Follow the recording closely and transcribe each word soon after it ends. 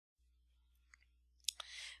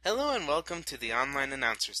Hello and welcome to the Online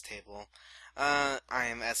Announcers Table. I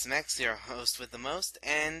am SMX, your host with the most,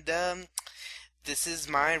 and this is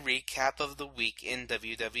my recap of the week in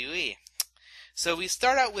WWE. So we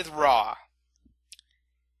start out with Raw.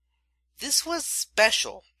 This was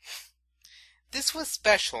special. This was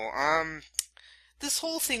special. This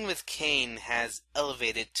whole thing with Kane has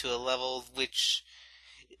elevated to a level which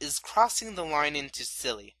is crossing the line into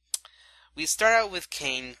silly. We start out with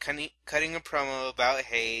Kane cutting a promo about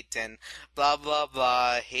hate and blah blah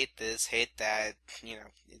blah, hate this, hate that,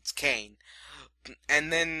 it's Kane.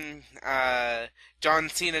 And then John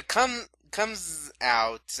Cena comes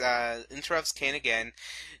out, interrupts Kane again,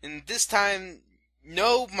 and this time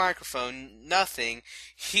no microphone, nothing.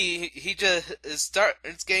 He just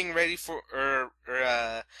starts getting ready for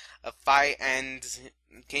a fight, and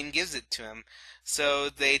Kane gives it to him. So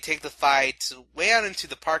they take the fight way out into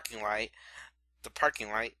the parking lot.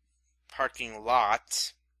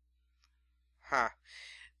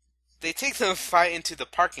 They take the fight into the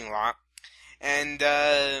parking lot, and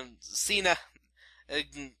Cena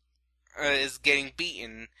is getting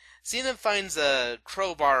beaten. Cena finds a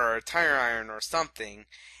crowbar or a tire iron or something,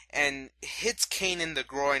 and hits Kane in the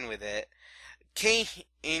groin with it. Kane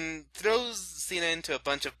throws Cena into a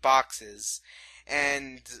bunch of boxes,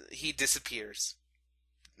 and he disappears.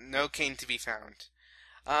 No Kane to be found.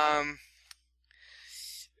 On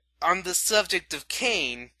the subject of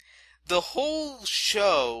Kane, the whole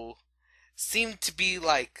show seemed to be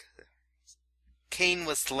like Kane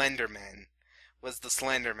was the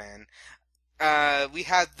Slender Man. We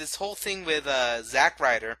had this whole thing with Zack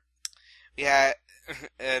Ryder. We had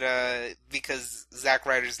because Zack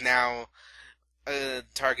Ryder's now a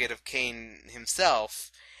target of Kane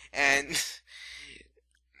himself, and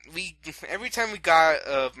every time we got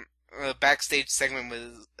a backstage segment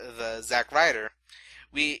with Zack Ryder,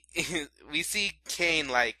 we see Kane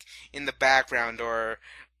like in the background or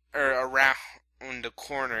around the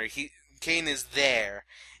corner. Kane is there,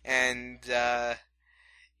 and it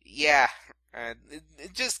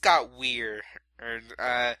just got weird.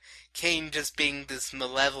 Kane just being this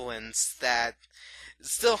malevolence that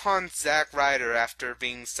still haunts Zack Ryder after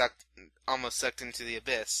being almost sucked into the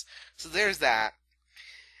abyss. So there's that.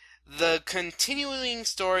 The continuing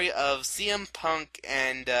story of CM Punk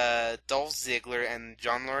and Dolph Ziggler and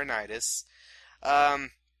John Laurinaitis,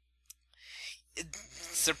 it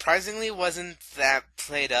surprisingly wasn't that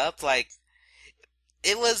played up. Like,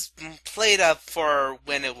 it was played up for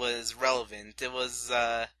when it was relevant. It was,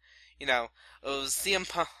 it was CM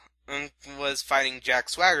Punk was fighting Jack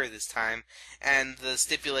Swagger this time, and the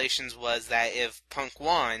stipulations was that if Punk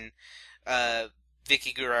won,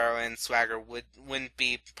 Vicky Guerrero and Swagger wouldn't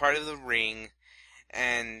be part of the ring,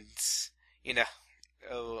 and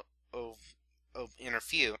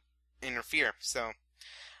interfere. So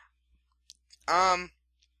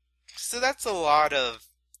that's a lot of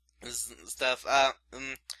stuff.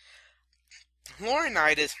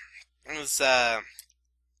 Laurinaitis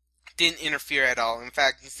didn't interfere at all. In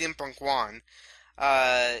fact, CM Punk won.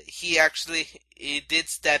 He did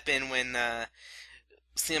step in when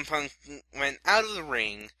CM Punk went out of the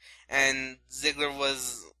ring, and Ziggler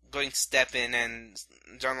was going to step in, and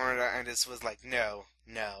John Laurinaitis was like, no.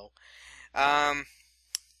 I'm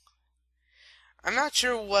not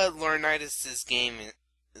sure what Laurinaitis' game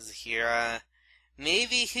is here.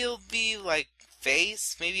 Maybe he'll be like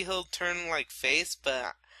face, maybe he'll turn like face,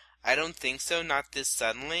 but I don't think so, not this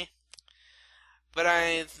suddenly. But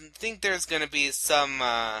I think there's gonna be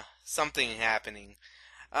something happening.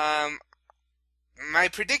 My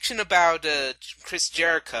prediction about Chris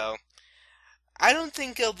Jericho, I don't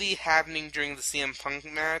think it'll be happening during the CM Punk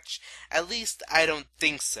match. At least I don't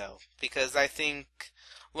think so, because I think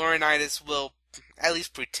Laurinaitis will at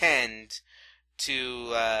least pretend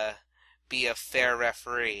to be a fair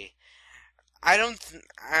referee. I don't.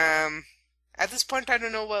 At this point, I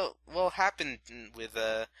don't know what will happen with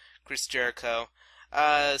Chris Jericho.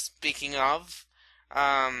 Speaking of,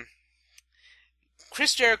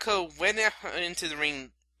 Chris Jericho went into the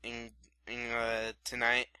ring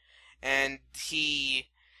tonight, and the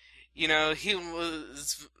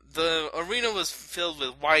arena was filled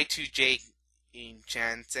with Y2J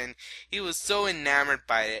chants, and he was so enamored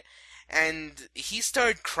by it, and he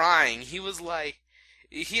started crying.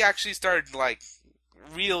 He actually started like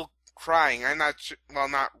real crying. I'm not sure, well,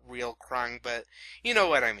 not real crying, but you know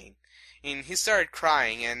what I mean. And he started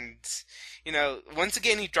crying, and once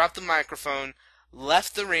again he dropped the microphone,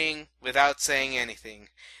 left the ring without saying anything.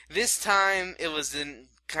 This time it was in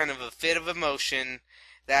kind of a fit of emotion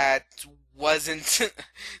that wasn't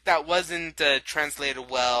translated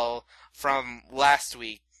well from last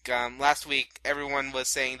week last week everyone was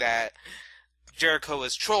saying that Jericho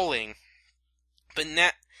was trolling, but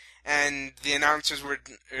and the announcers were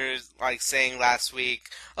like saying last week,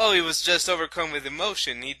 oh, he was just overcome with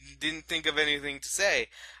emotion. He didn't think of anything to say.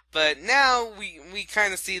 But now we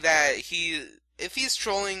kind of see that if he's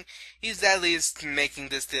trolling, he's at least making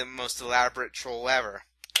this the most elaborate troll ever.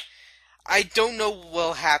 I don't know what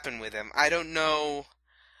will happen with him. I don't know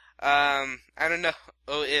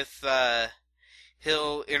if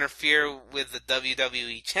he'll interfere with the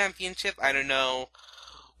WWE Championship. I don't know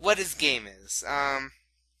what his game is. I'm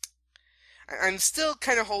still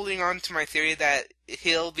kind of holding on to my theory that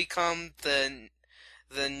he'll become the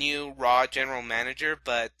new Raw general manager,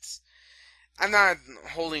 but I'm not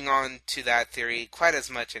holding on to that theory quite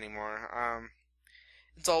as much anymore.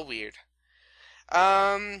 It's all weird.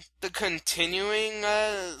 The continuing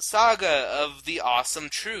saga of the awesome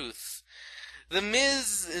truth. The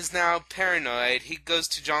Miz is now paranoid. He goes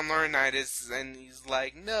to John Laurinaitis and he's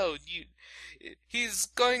like, "No, he's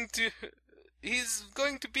going to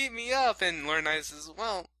beat me up." And Laurinaitis says,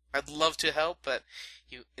 "Well, I'd love to help, but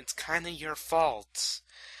it's kind of your fault."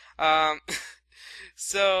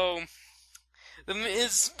 So the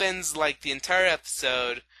Miz spends like the entire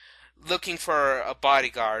episode looking for a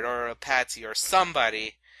bodyguard or a patsy or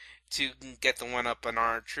somebody to get the one up on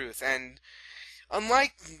R-Truth. And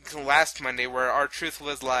unlike last Monday where R-Truth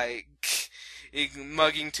was like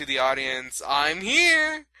mugging to the audience, "I'm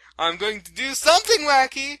here, I'm going to do something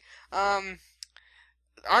wacky,"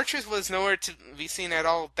 R-Truth was nowhere to be seen at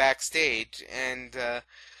all backstage. And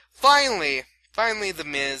finally the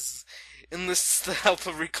Miz enlists the help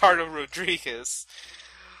of Ricardo Rodriguez.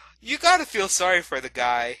 You gotta feel sorry for the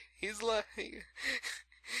guy. He's like,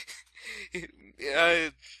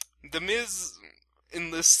 the Miz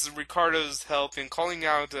enlists Ricardo's help in calling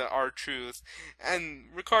out R-Truth,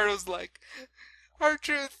 and Ricardo's like,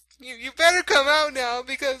 "R-Truth, you better come out now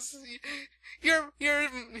because you're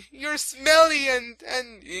smelly and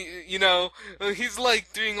you know." He's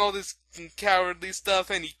like doing all this cowardly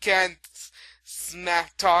stuff and he can't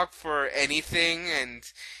smack talk for anything,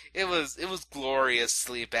 and it was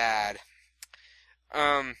gloriously bad.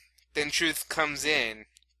 Then Truth comes in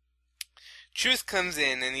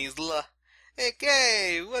and he's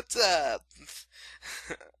 "Hey, what's up?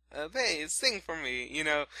 Hey, sing for me."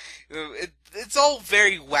 It's all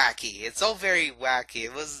very wacky. It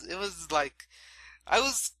was like I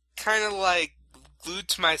was kind of like glued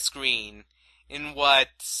to my screen in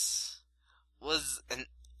what was an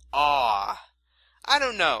awe. I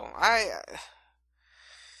don't know.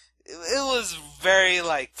 It was very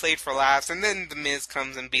like played for laughs, and then the Miz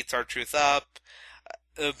comes and beats R-Truth up,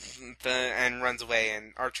 and runs away,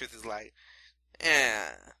 and R-Truth is like,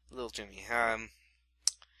 little Jimmy.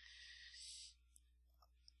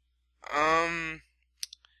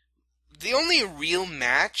 The only real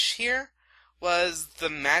match here was the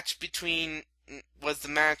match between the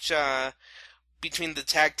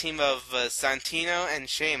tag team of Santino and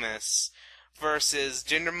Sheamus versus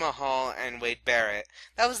Jinder Mahal and Wade Barrett.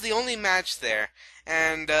 That was the only match there,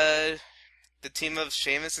 and the team of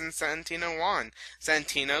Sheamus and Santino won.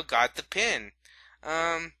 Santino got the pin.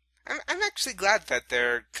 I'm actually glad that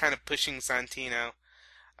they're kind of pushing Santino.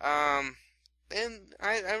 And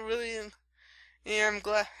I really am. Yeah, I'm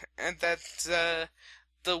glad that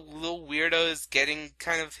the little weirdo is getting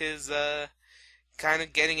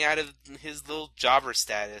getting out of his little jobber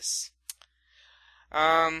status.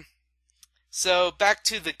 So back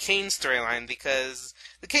to the Kane storyline, because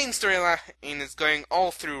the Kane storyline is going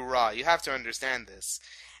all through Raw. You have to understand this.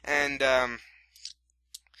 And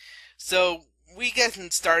so we get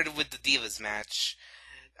started with the Divas match.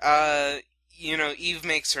 Eve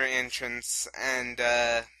makes her entrance, and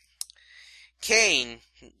Kane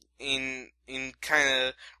in kind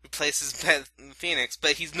of replaces Beth Phoenix,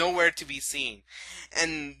 but he's nowhere to be seen.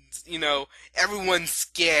 And everyone's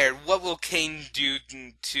scared. What will Kane do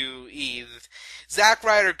to Eve? Zack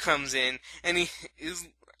Ryder comes in, and he's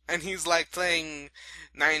like playing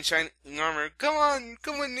Knight in Shining Armor. Come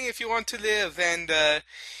with me if you want to live. And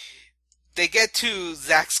they get to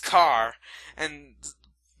Zack's car, and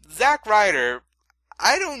Zack Ryder,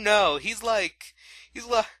 I don't know. He's like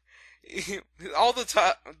all the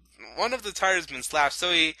time. One of the tires been slashed,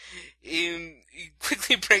 so he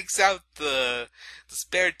quickly breaks out the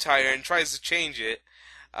spare tire and tries to change it.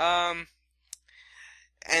 And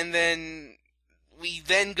then we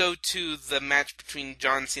go to the match between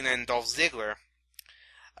John Cena and Dolph Ziggler.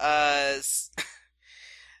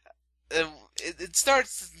 It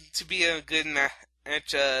starts to be a good match.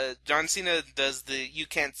 John Cena does the "you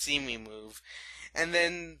can't see me" move, and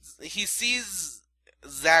then he sees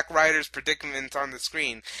Zack Ryder's predicament on the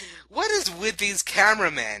screen. What is with these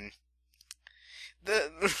cameramen?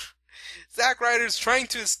 The Zack Ryder's trying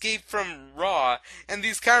to escape from Raw, and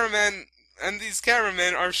these cameramen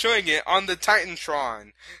are showing it on the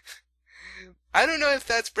Titantron. I don't know if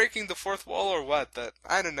that's breaking the fourth wall or what, but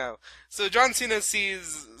I don't know. So John Cena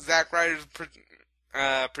sees Zack Ryder's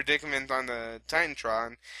predicament on the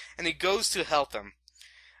Titantron, and he goes to help him.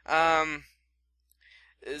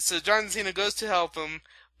 So John Cena goes to help him,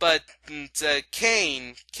 but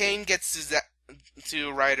Kane gets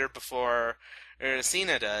to Ryder before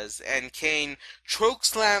Cena does, and Kane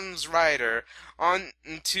chokeslams Ryder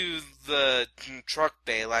onto the truck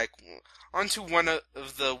bay, like onto one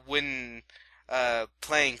of the wooden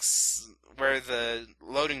planks where the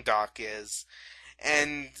loading dock is,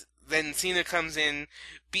 and then Cena comes in,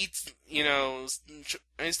 beats,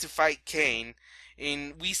 tries to fight Kane,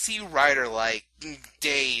 and we see Ryder like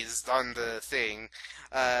dazed on the thing.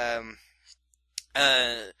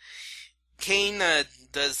 Kane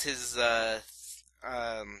does his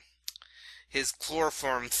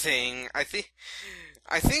chloroform thing. I think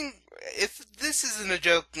if this isn't a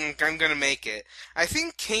joke, I'm gonna make it. I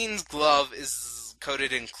think Kane's glove is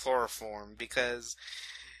coated in chloroform because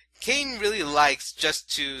Kane really likes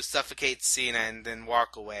just to suffocate Cena and then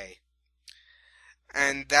walk away.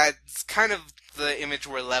 And that's kind of the image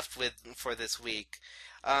we're left with for this week.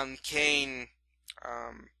 Kane,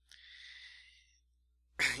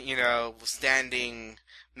 standing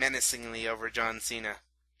menacingly over John Cena.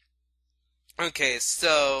 Okay,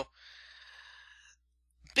 so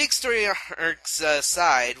big story arcs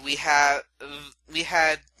aside, we had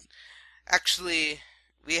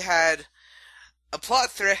a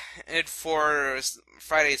plot thread for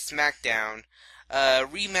Friday's SmackDown, a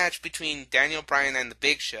rematch between Daniel Bryan and The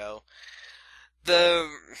Big Show. The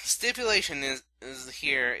stipulation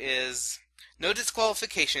is no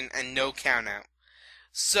disqualification and no countout.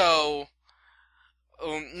 So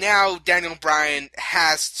now Daniel Bryan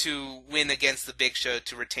has to win against The Big Show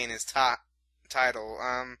to retain his title.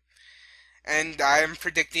 And I'm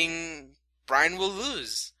predicting Bryan will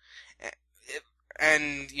lose.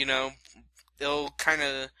 And, it'll kind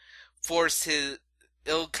of force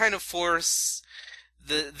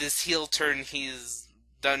this heel turn he's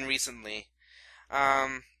done recently.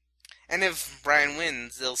 And if Bryan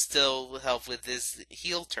wins, it'll still help with this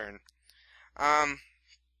heel turn.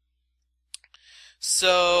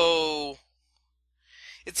 So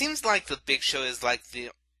it seems like The Big Show is like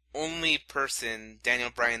the only person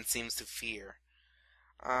Daniel Bryan seems to fear.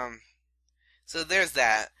 So there's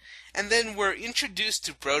that. And then we're introduced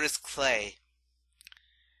to Brodus Clay.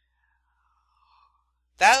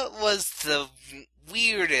 That was the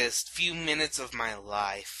weirdest few minutes of my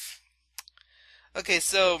life. Okay,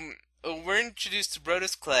 so we're introduced to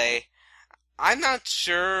Brodus Clay. I'm not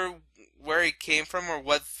sure where he came from or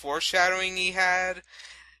what foreshadowing he had.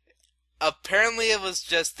 Apparently it was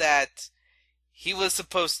just that he was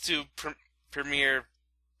supposed to premiere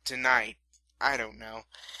tonight. I don't know.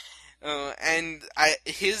 And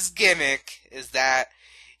his gimmick is that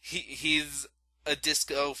he's a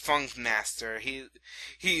disco funk master. He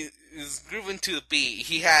is grooving to the beat.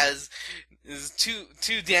 He has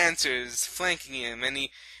two dancers flanking him, and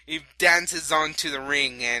he dances onto the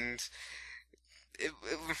ring, and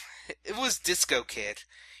it was Disco Kid.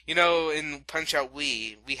 In Punch-Out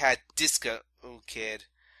we had Disco Kid.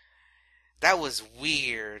 That was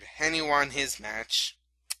weird. And he won his match.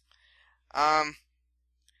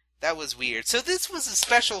 That was weird. So this was a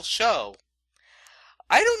special show.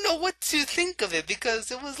 I don't know what to think of it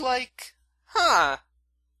because it was like, that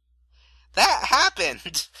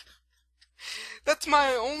happened. That's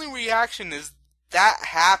my only reaction is that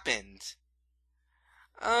happened.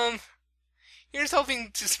 Here's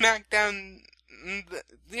hoping SmackDown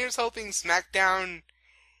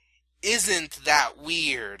isn't that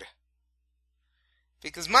weird.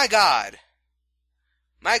 Because my God,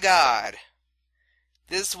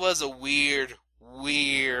 this was a weird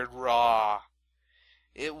Raw.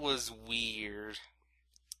 It was weird.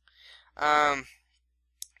 I'm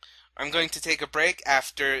going to take a break.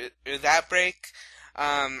 After that break,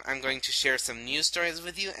 I'm going to share some news stories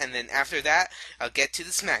with you, and then after that, I'll get to the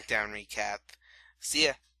SmackDown recap. See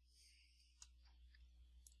ya.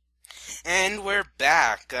 And we're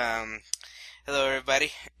back. Hello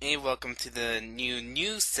everybody, and welcome to the new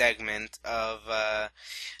news segment of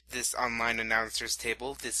this online announcers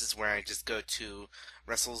table. This is where I just go to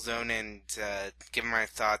WrestleZone and give my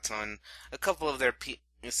thoughts on a couple of their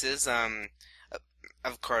pieces.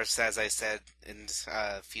 Of course, as I said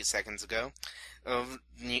a few seconds ago,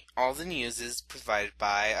 all the news is provided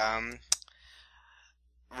by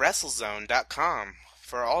WrestleZone.com,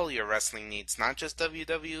 for all your wrestling needs, not just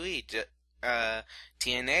WWE,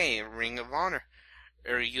 TNA, Ring of Honor,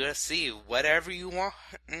 or UFC, whatever you want,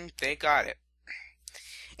 they got it.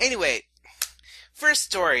 Anyway, first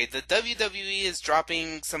story, the WWE is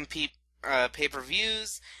dropping some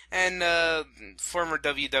pay-per-views, and former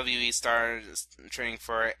WWE stars training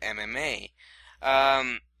for MMA.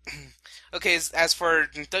 Okay, as for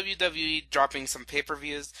WWE dropping some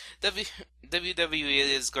pay-per-views, WWE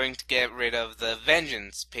is going to get rid of the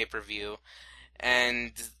Vengeance pay-per-view,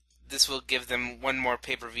 and this will give them one more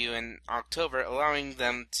pay-per-view in October, allowing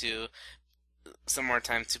them to some more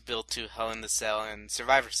time to build to Hell in the Cell and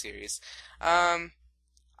Survivor Series. I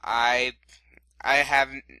have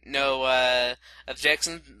no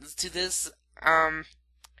objections to this. I'm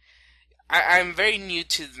very new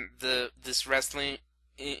to this wrestling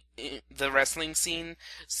the wrestling scene,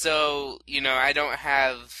 so I don't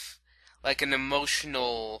have like an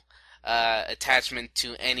emotional attachment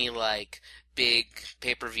to any like big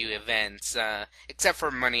pay-per-view events, except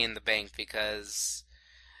for Money in the Bank, because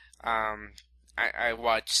I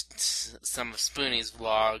watched some of Spoonie's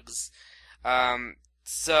vlogs. And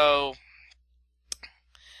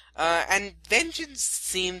Vengeance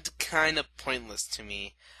seemed kind of pointless to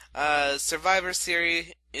me. Survivor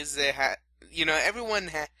Series is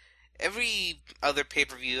every other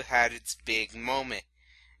pay-per-view had its big moment,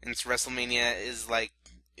 and WrestleMania is like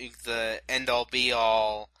the end-all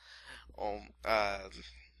be-all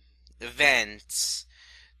event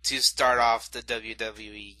to start off the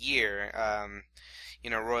WWE year.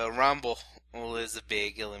 Royal Rumble is a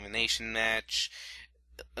big elimination match.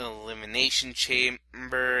 Elimination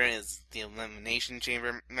Chamber is the Elimination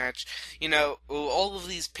Chamber match. All of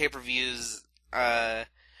these pay-per-views led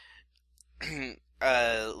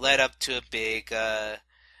up to a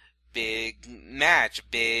big match,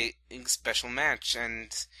 big special match,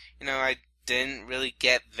 and I didn't really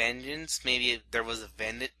get Vengeance. Maybe there was a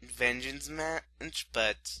Vengeance match,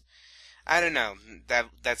 but I don't know.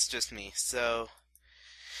 That's just me. So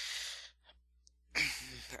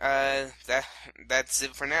that's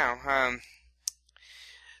it for now.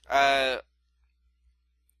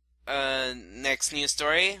 Next news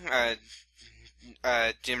story.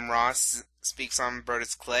 Jim Ross speaks on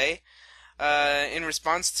Brodus Clay. In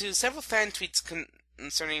response to several fan tweets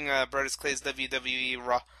concerning Brodus Clay's WWE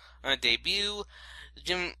Raw debut,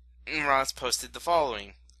 Jim Ross posted the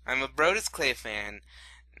following: "I'm a Brodus Clay fan.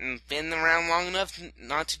 Been around long enough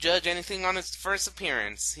not to judge anything on his first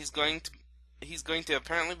appearance. He's going to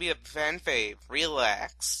apparently be a fan fave.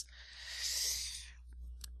 Relax."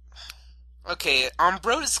 Okay, on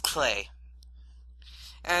Brodus Clay,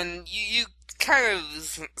 and you kind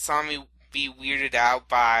of saw me be weirded out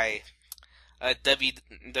by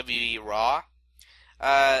WWE Raw.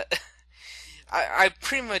 I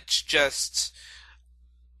pretty much just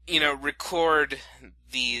record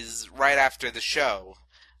these right after the show,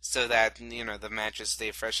 so that the matches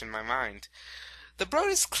stay fresh in my mind. The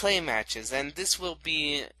Brodus Clay matches, and this will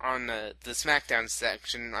be on the SmackDown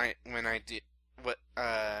section when I do what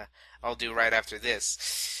I'll do right after this.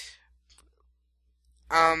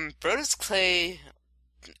 Brodus Clay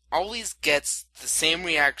always gets the same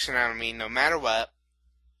reaction out of me no matter what,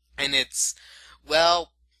 and it's,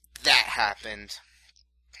 well, that happened.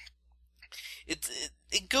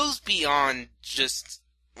 It goes beyond just,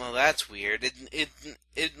 well, that's weird. It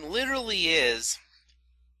literally is,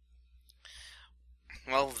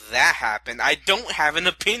 well, that happened. I don't have an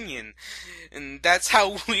opinion. And that's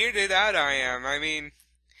how weirded out I am. I mean,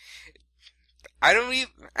 I don't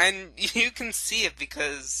even, and you can see it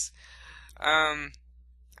because, I'm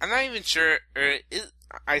not even sure,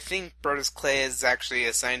 I think Brodus Clay is actually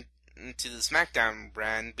assigned to the SmackDown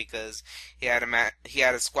brand because he had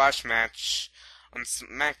a squash match on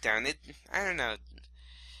SmackDown. I don't know.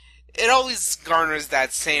 It always garners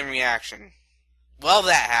that same reaction. Well,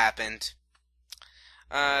 that happened.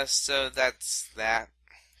 So that's that.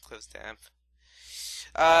 Close tab.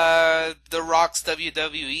 The Rock's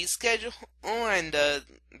WWE schedule and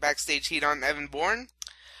backstage heat on Evan Bourne.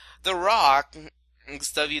 The Rock's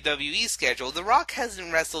WWE schedule. The Rock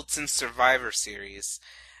hasn't wrestled since Survivor Series.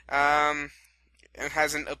 And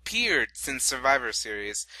hasn't appeared since Survivor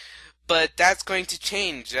Series. But that's going to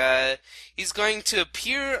change. He's going to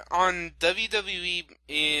appear on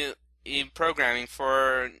WWE programming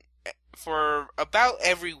for about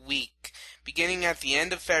every week, beginning at the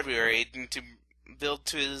end of February, to build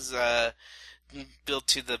to the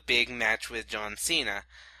big match with John Cena.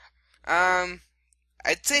 I'd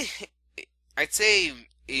say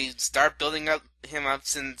you start building him up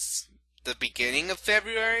since the beginning of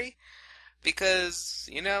February, because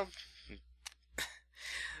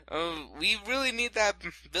We really need that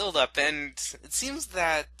build-up, and it seems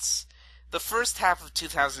that the first half of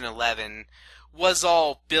 2011 was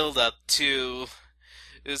all build-up to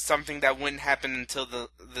something that wouldn't happen until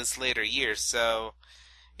this later year. So,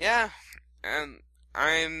 yeah, and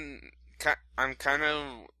I'm kind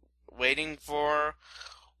of waiting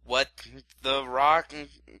what the Rock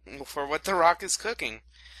for what the Rock is cooking.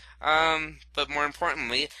 But more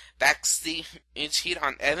importantly, backstage heat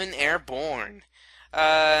on Evan Airborne.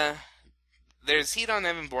 Uh, there's heat on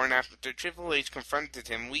Evan Bourne after Triple H confronted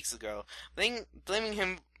him weeks ago, blaming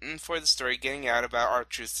him for the story getting out about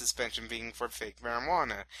R-Truth's suspension being for fake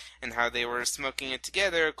marijuana, and how they were smoking it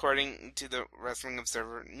together, according to the Wrestling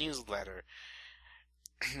Observer newsletter.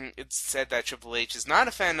 It's said that Triple H is not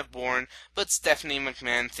a fan of Bourne, but Stephanie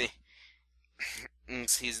McMahon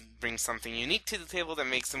thinks he brings something unique to the table that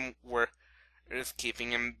makes him worth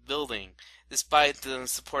keeping him building. Despite the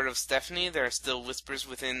support of Stephanie, there are still whispers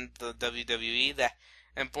within the WWE that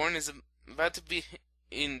Bourne is about to be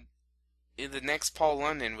in the next Paul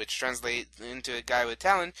London, which translates into a guy with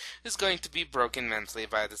talent who's going to be broken mentally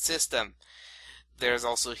by the system. There's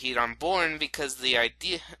also heat on Bourne because the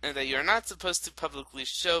idea that you're not supposed to publicly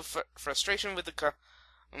show frustration with the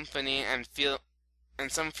company, and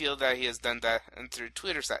some feel that he has done that through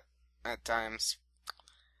Twitter at times.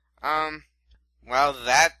 Well,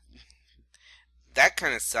 that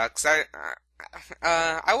kind of sucks. I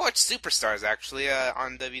watch Superstars actually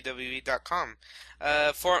on WWE.com.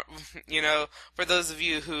 For those of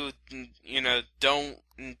you who don't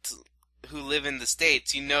who live in the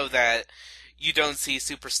States, you know that you don't see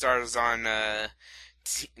Superstars on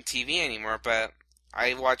TV anymore. But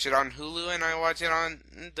I watch it on Hulu and I watch it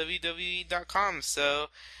on WWE.com. So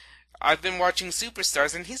I've been watching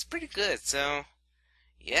Superstars and he's pretty good. So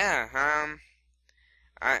yeah,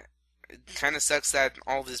 it kind of sucks that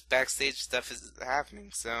all this backstage stuff is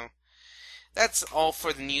happening. So that's all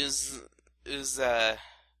for the news. That's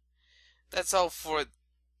all for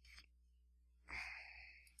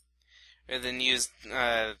the news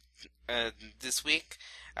this week.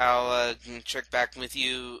 I'll check back with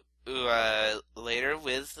you later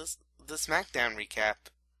with the SmackDown recap.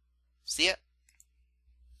 See ya.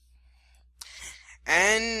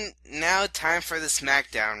 And now time for the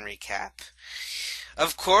SmackDown recap.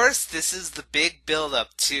 Of course, this is the big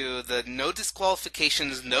build-up to the no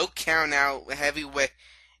disqualifications, no count-out heavyweight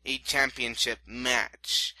championship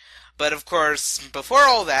match. But of course, before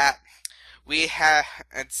all that, we had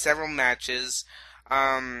several matches.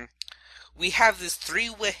 We have this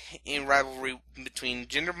three-way rivalry between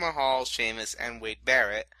Jinder Mahal, Sheamus, and Wade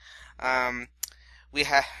Barrett. We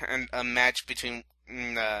had a match between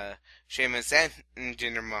Sheamus and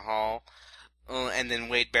Jinder Mahal. And then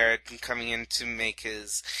Wade Barrett coming in to make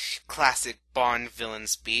his classic Bond villain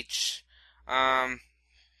speech.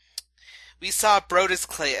 We saw Brodus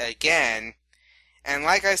Clay again, and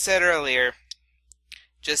like I said earlier,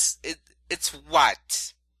 it's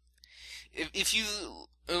what? If you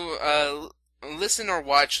listen or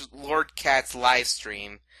watch Lord Cat's live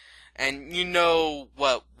stream, and you know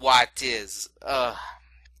what is.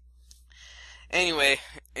 Anyway,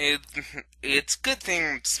 it's a good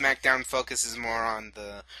thing SmackDown focuses more on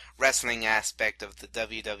the wrestling aspect of the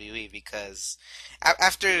WWE, because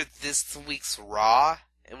after this week's Raw,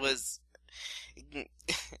 it was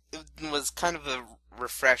kind of a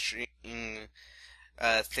refreshing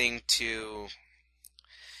thing to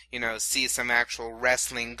see some actual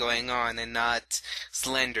wrestling going on and not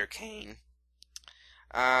Slender Kane.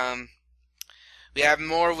 We have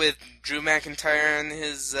more with Drew McIntyre and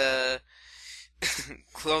his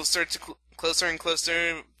closer and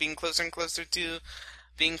closer to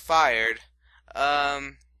being fired.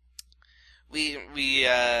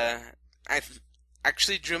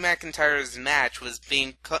 Actually, Drew McIntyre's match was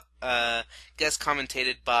being guest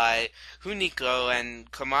commentated by Hunico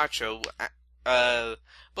and Camacho.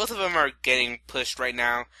 Both of them are getting pushed right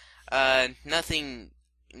now. Nothing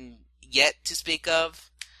yet to speak of,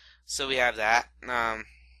 so we have that.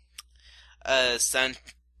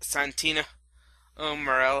 Santino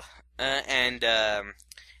Morel and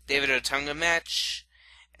David Otunga match,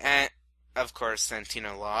 and of course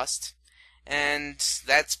Santino lost, and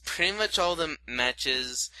that's pretty much all the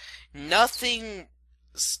matches. Nothing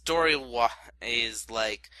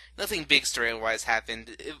nothing big story-wise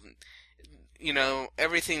happened.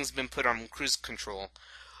 Everything's been put on cruise control.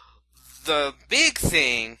 The big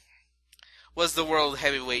thing was the World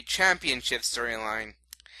Heavyweight Championship storyline.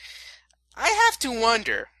 I have to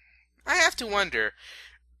wonder,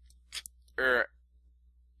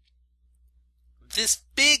 this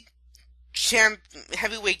big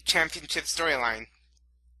heavyweight championship storyline.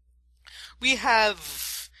 We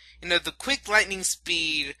have the quick lightning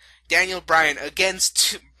speed Daniel Bryan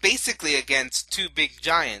basically against two big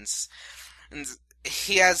giants. And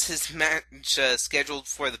he has his match scheduled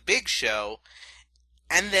for the Big Show,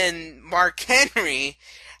 and then Mark Henry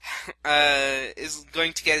is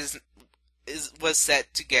going to get was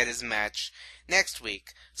set to get his match next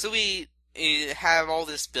week. So we have all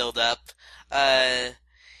this build up.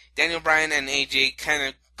 Daniel Bryan and AJ kind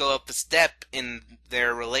of go up a step in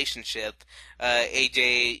their relationship.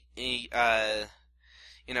 AJ,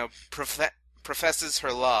 professes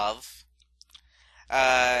her love.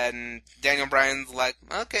 And Daniel Bryan's like,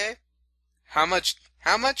 okay, how much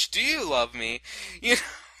do you love me?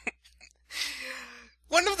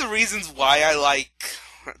 One of the reasons why I like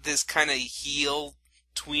this kind of heel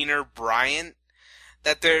tweener Bryan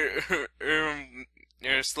that they're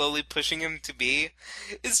slowly pushing him to be,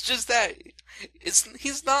 is just that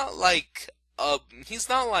he's not like a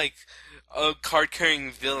card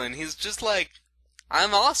carrying villain. He's just like,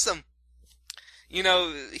 I'm awesome.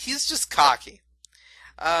 He's just cocky.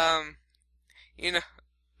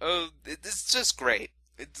 It's just great.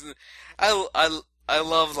 I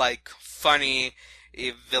love like funny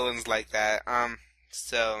villains like that.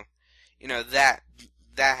 So that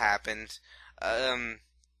happened.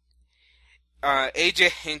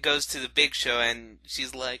 AJ goes to the Big Show and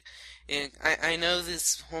she's like, I know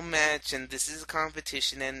this whole match and this is a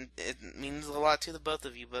competition and it means a lot to the both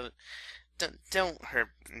of you, but don't hurt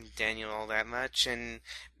Daniel all that much. And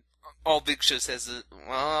all Big Show says is,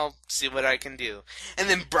 well, I'll see what I can do. And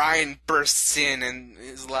then Bryan bursts in and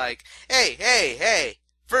is like, hey,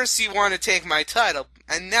 first you want to take my title,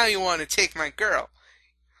 and now you want to take my girl.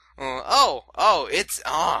 Oh, it's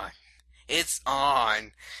on. It's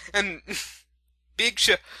on. And Big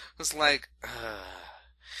Show was like,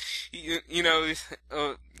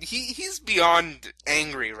 he's beyond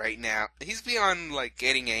angry right now. He's beyond, like,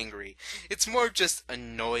 getting angry. It's more just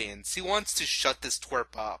annoyance. He wants to shut this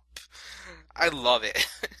twerp up. I love it.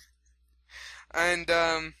 And,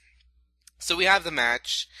 so we have the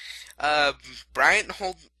match. Bryan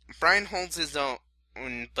holds his own,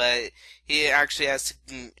 but he actually has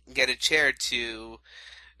to get a chair to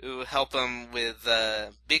help him with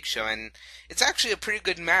Big Show, and it's actually a pretty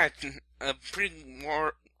good match, a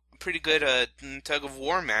pretty good tug of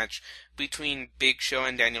war match between Big Show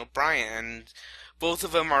and Daniel Bryan, and both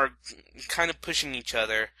of them are kind of pushing each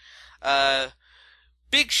other.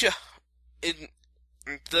 Big Show,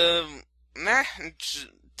 the match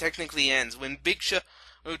technically ends when Big Show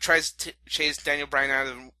tries to chase Daniel Bryan out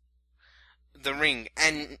of the ring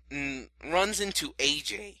and runs into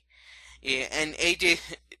AJ. Yeah, and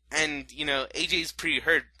AJ's pretty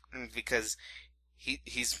hurt because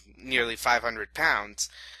he's nearly 500 pounds.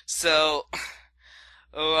 So,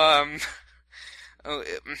 that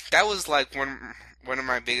was like one of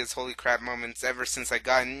my biggest holy crap moments ever since I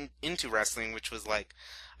got into wrestling, which was like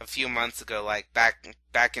a few months ago, like back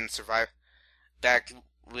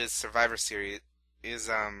with Survivor Series. It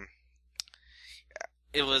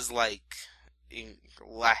was like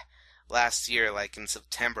last year, like in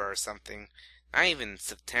September or something. Not even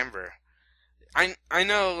September. I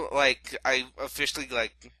know, like, I officially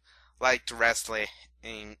liked wrestling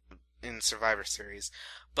in Survivor Series,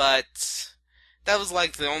 but that was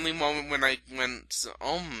like the only moment when I went,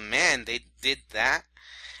 oh man, they did that.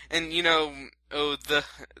 And the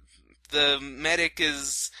medic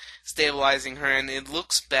is stabilizing her, and it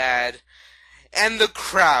looks bad. And the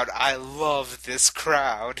crowd, I love this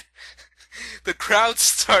crowd. The crowd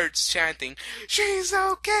starts chanting, "She's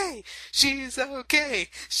okay! She's okay!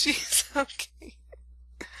 She's okay!"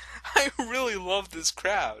 I really love this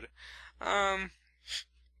crowd.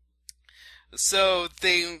 So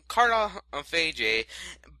they cart off AJ.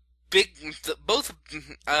 The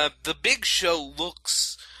Big Show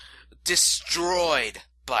looks destroyed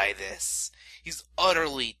by this. He's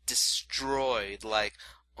utterly destroyed. Like,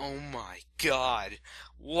 oh my God,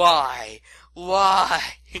 why?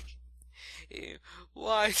 Why?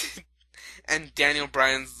 And Daniel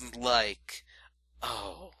Bryan's like,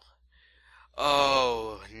 oh,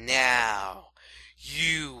 now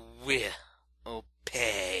you will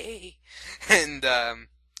pay. And,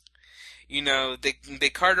 they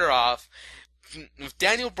cart her off.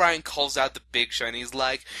 Daniel Bryan calls out the Big Show and he's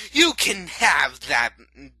like, you can have that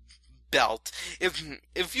belt.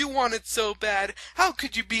 If you want it so bad, how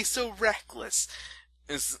could you be so reckless?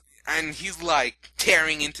 And he's like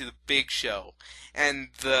tearing into the Big Show, and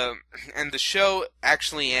the show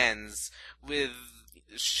actually ends with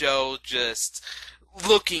Show just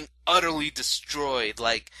looking utterly destroyed,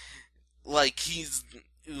 like he's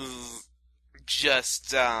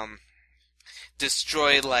just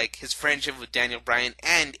destroy like his friendship with Daniel Bryan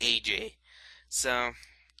and AJ. So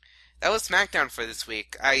that was SmackDown for this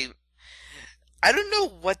week. I don't know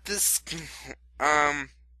what this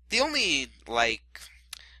the only like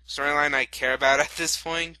storyline I care about at this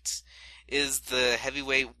point is the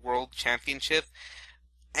Heavyweight World Championship,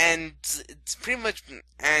 and it's pretty much,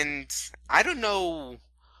 and I don't know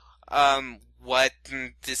what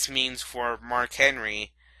this means for Mark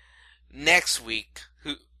Henry next week,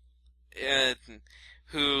 uh,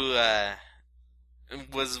 who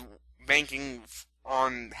was banking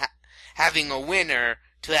on having a winner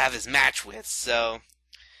to have his match with. So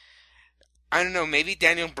I don't know. Maybe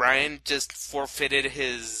Daniel Bryan just forfeited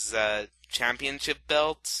his championship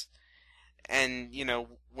belt, and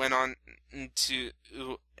went on to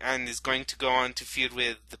and is going to go on to feud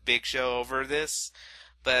with the Big Show over this.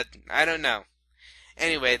 But I don't know.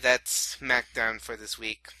 Anyway, that's SmackDown for this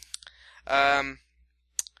week.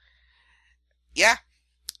 Yeah.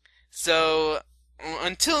 So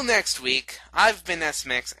until next week, I've been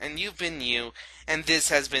SMX, and you've been you, and this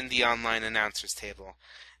has been the Online Announcers Table.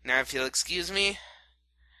 Now, if you'll excuse me,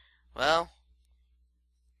 well,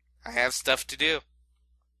 I have stuff to do.